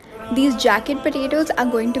These jacket potatoes are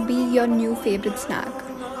going to be your new favorite snack.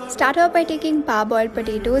 Start off by taking parboiled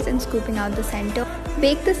potatoes and scooping out the center.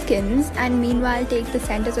 Bake the skins and meanwhile take the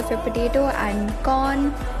centers of your potato and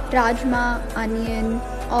corn, rajma, onion,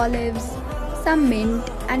 olives, some mint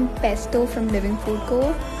and pesto from Living Food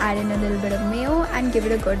Co. Add in a little bit of mayo and give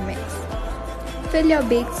it a good mix. Fill your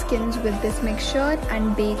baked skins with this mixture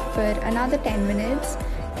and bake for another 10 minutes.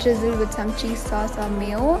 Drizzle with some cheese sauce or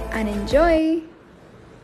mayo and enjoy!